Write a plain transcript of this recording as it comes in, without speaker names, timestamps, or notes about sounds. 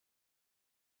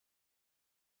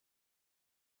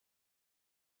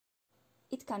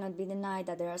it cannot be denied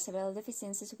that there are several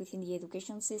deficiencies within the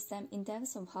education system in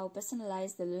terms of how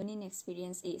personalized the learning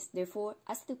experience is. Therefore,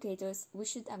 as educators, we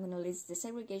should acknowledge the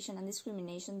segregation and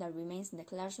discrimination that remains in the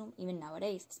classroom even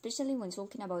nowadays, especially when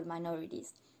talking about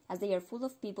minorities, as they are full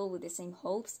of people with the same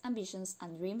hopes, ambitions,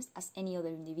 and dreams as any other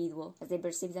individual, as they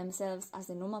perceive themselves as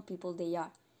the normal people they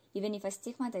are, even if a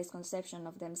stigmatized conception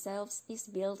of themselves is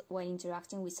built while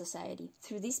interacting with society.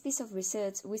 Through this piece of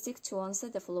research, we seek to answer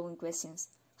the following questions.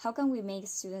 How can we make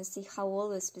students see how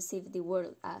others perceive the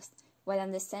world as, while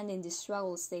understanding the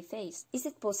struggles they face? Is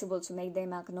it possible to make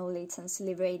them acknowledge and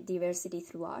celebrate diversity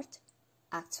through art?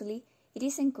 Actually, it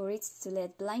is encouraged to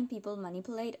let blind people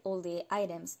manipulate all the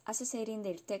items, associating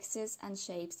their textures and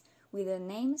shapes with their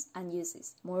names and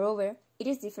uses. Moreover, it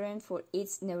is different for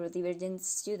each neurodivergent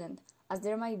student, as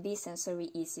there might be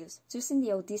sensory issues. Choosing the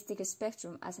autistic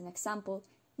spectrum as an example,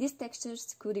 these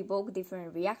textures could evoke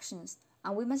different reactions,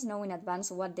 and we must know in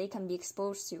advance what they can be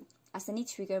exposed to, as any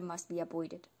trigger must be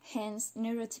avoided. Hence,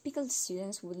 neurotypical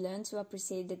students would learn to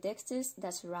appreciate the textures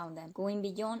that surround them, going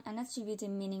beyond and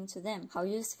attributing meaning to them, how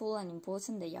useful and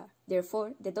important they are.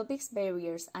 Therefore, the topics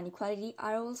barriers and equality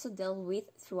are also dealt with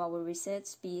through our research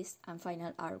piece and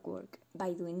final artwork.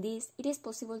 By doing this, it is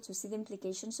possible to see the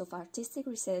implications of artistic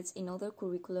research in other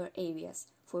curricular areas.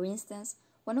 For instance,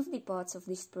 one of the parts of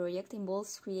this project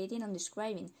involves creating and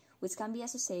describing, which can be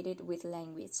associated with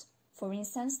language. For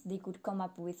instance, they could come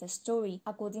up with a story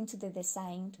according to the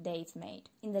design they've made.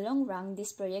 In the long run,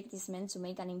 this project is meant to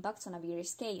make an impact on a bigger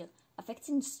scale,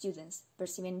 affecting students,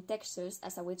 perceiving textures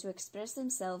as a way to express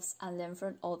themselves and learn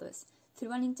from others,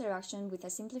 through an interaction with a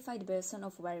simplified version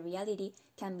of what reality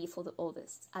can be for the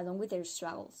others, along with their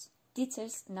struggles.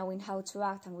 Teachers, knowing how to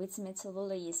act and which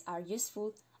methodologies are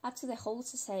useful, add to the whole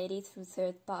society through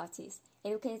third parties,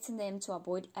 educating them to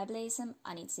avoid ableism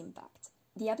and its impact.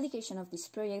 The application of this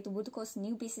project would cause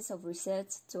new pieces of research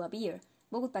to appear,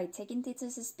 both by taking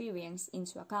teachers' experience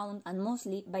into account and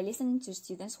mostly by listening to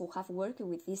students who have worked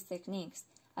with these techniques,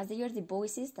 as they are the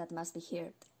voices that must be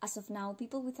heard. As of now,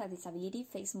 people with a disability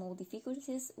face more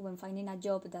difficulties when finding a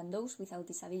job than those without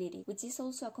disability, which is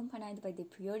also accompanied by the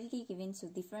priority given to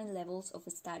different levels of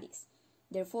studies.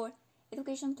 Therefore,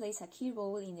 education plays a key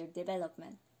role in their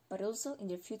development, but also in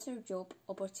their future job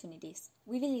opportunities.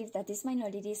 We believe that these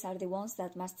minorities are the ones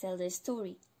that must tell their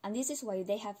story, and this is why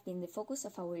they have been the focus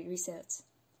of our research.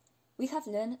 We have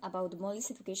learned about Molly's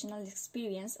educational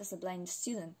experience as a blind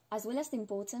student, as well as the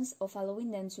importance of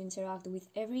allowing them to interact with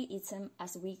every item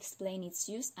as we explain its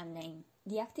use and name.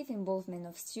 The active involvement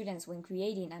of students when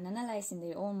creating and analyzing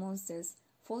their own monsters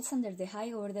falls under the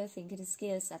high-order thinking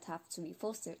skills that have to be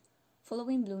fostered,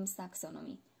 following Bloom's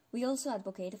taxonomy. We also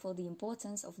advocate for the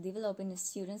importance of developing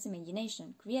students'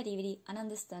 imagination, creativity, and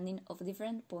understanding of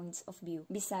different points of view.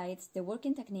 Besides, the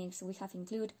working techniques we have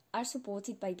included are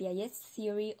supported by Piaget's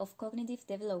theory of cognitive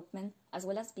development as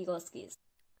well as Vygotsky's.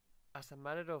 As a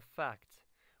matter of fact,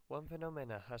 one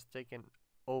phenomena has taken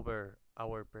over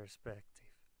our perspective,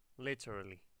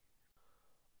 literally.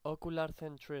 Ocular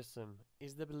centrism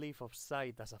is the belief of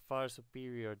sight as a far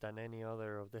superior than any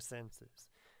other of the senses,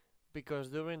 because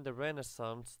during the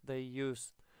Renaissance they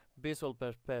used visual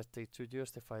perspective to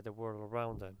justify the world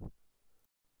around them.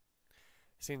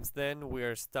 Since then we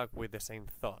are stuck with the same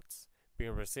thoughts,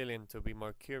 being resilient to be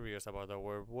more curious about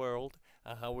our world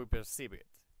and how we perceive it.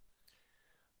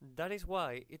 That is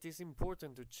why it is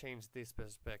important to change this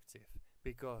perspective,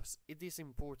 because it is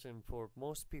important for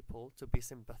most people to be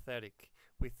sympathetic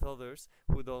with others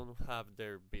who don't have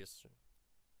their vision.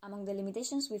 Among the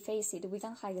limitations we face we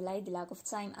can highlight the lack of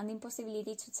time and the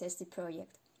impossibility to test the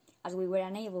project. As we were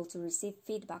unable to receive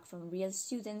feedback from real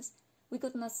students, we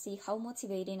could not see how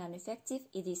motivating and effective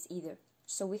it is either,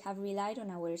 so we have relied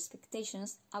on our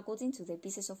expectations according to the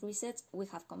pieces of research we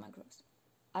have come across.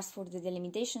 As for the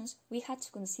delimitations, we had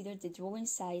to consider the drawing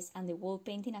size and the wall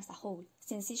painting as a whole,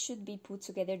 since it should be put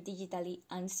together digitally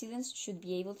and students should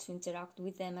be able to interact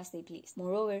with them as they please.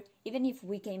 Moreover, even if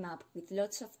we came up with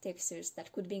lots of textures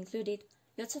that could be included,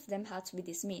 lots of them had to be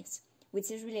dismissed, which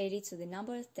is related to the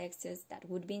number of textures that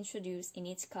would be introduced in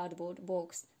each cardboard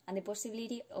box and the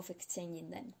possibility of exchanging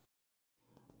them.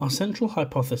 Our central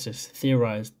hypothesis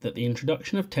theorized that the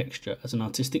introduction of texture as an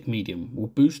artistic medium will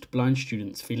boost blind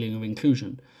students' feeling of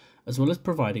inclusion, as well as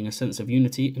providing a sense of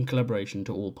unity and collaboration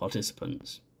to all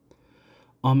participants.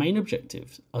 Our main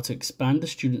objectives are to expand the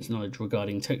students' knowledge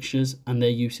regarding textures and their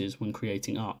uses when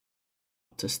creating art,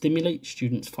 to stimulate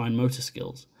students' fine motor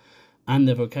skills, and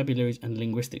their vocabularies and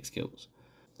linguistic skills.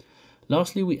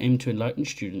 Lastly, we aim to enlighten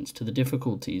students to the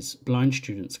difficulties blind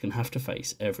students can have to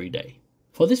face every day.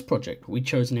 For this project, we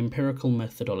chose an empirical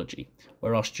methodology,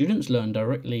 where our students learn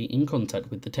directly in contact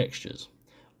with the textures.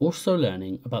 also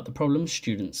learning about the problems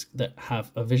students that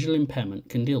have a visual impairment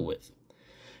can deal with.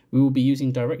 We will be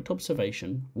using direct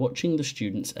observation, watching the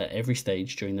students at every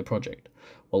stage during the project,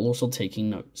 while also taking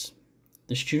notes.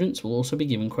 The students will also be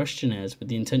given questionnaires with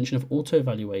the intention of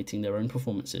auto-evaluating their own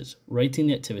performances, rating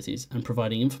the activities, and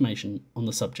providing information on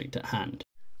the subject at hand.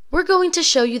 We're going to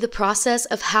show you the process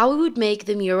of how we would make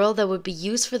the mural that would be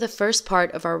used for the first part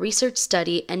of our research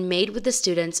study and made with the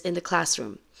students in the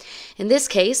classroom. In this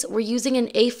case, we're using an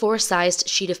A4-sized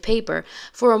sheet of paper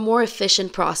for a more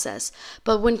efficient process,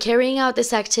 but when carrying out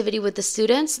this activity with the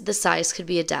students, the size could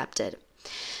be adapted.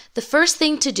 The first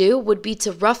thing to do would be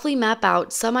to roughly map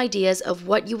out some ideas of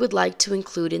what you would like to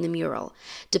include in the mural.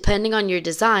 Depending on your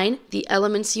design, the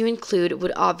elements you include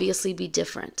would obviously be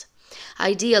different.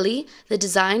 Ideally, the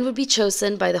design would be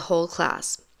chosen by the whole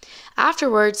class.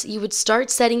 Afterwards, you would start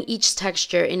setting each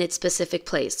texture in its specific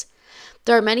place.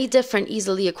 There are many different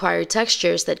easily acquired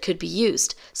textures that could be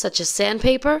used, such as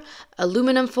sandpaper,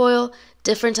 aluminum foil,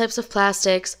 different types of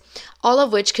plastics, all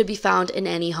of which could be found in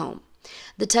any home.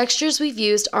 The textures we've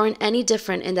used aren't any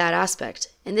different in that aspect.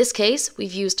 In this case,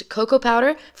 we've used cocoa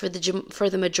powder for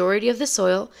the majority of the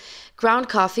soil, ground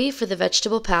coffee for the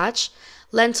vegetable patch,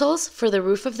 lentils for the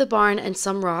roof of the barn and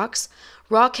some rocks,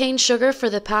 raw cane sugar for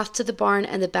the path to the barn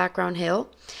and the background hill,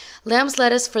 lamb's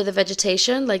lettuce for the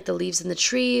vegetation like the leaves in the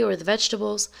tree or the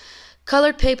vegetables,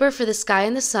 colored paper for the sky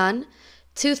and the sun,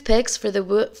 toothpicks for the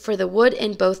wood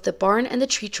in both the barn and the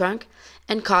tree trunk,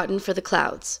 and cotton for the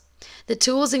clouds. The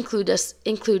tools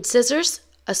include scissors,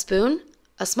 a spoon,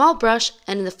 a small brush,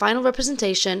 and in the final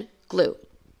representation, glue.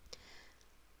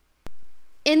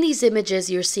 In these images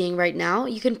you're seeing right now,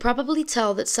 you can probably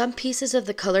tell that some pieces of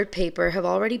the colored paper have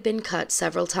already been cut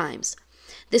several times.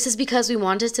 This is because we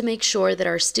wanted to make sure that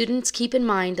our students keep in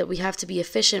mind that we have to be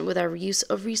efficient with our use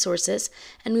of resources,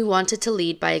 and we wanted to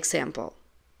lead by example.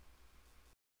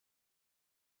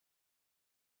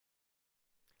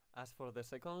 As for the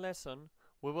second lesson,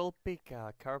 we will pick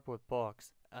a cardboard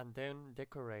box and then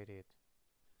decorate it.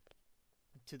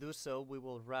 To do so, we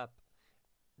will wrap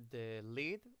the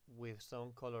lid with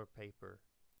some colored paper.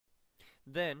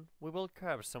 Then we will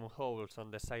carve some holes on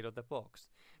the side of the box,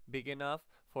 big enough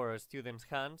for our students'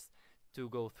 hands to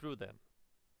go through them.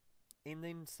 In the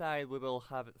inside we will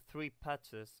have 3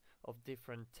 patches of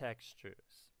different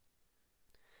textures.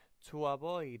 To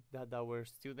avoid that our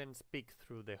students peek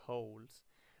through the holes,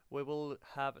 we will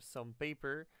have some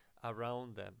paper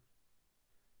around them.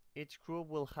 Each group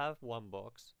will have 1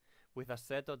 box with a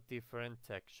set of different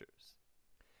textures.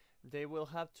 They will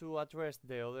have to address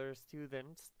the other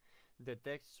students the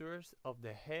textures of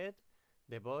the head,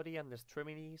 the body and the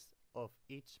extremities of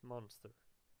each monster.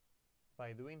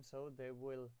 By doing so, they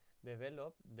will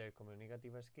develop their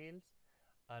communicative skills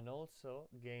and also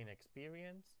gain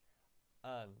experience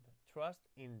and trust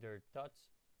in their touch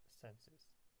senses.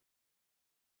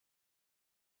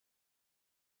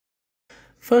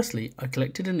 Firstly, I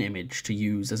collected an image to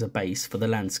use as a base for the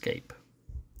landscape.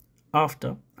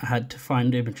 After, I had to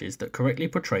find images that correctly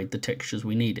portrayed the textures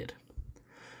we needed.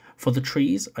 For the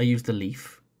trees, I used a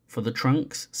leaf. For the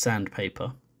trunks,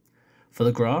 sandpaper. For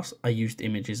the grass, I used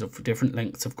images of different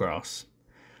lengths of grass.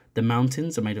 The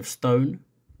mountains are made of stone,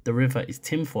 the river is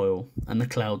tinfoil, and the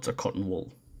clouds are cotton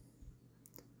wool.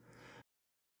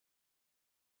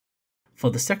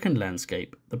 For the second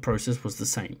landscape, the process was the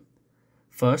same.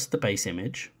 First the base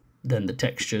image, then the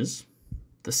textures.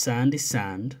 The sand is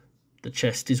sand, the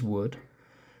chest is wood,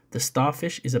 the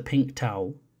starfish is a pink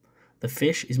towel, the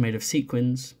fish is made of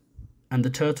sequins, and the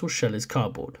turtle shell is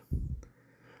cardboard.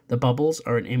 The bubbles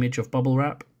are an image of bubble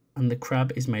wrap, and the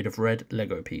crab is made of red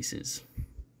Lego pieces.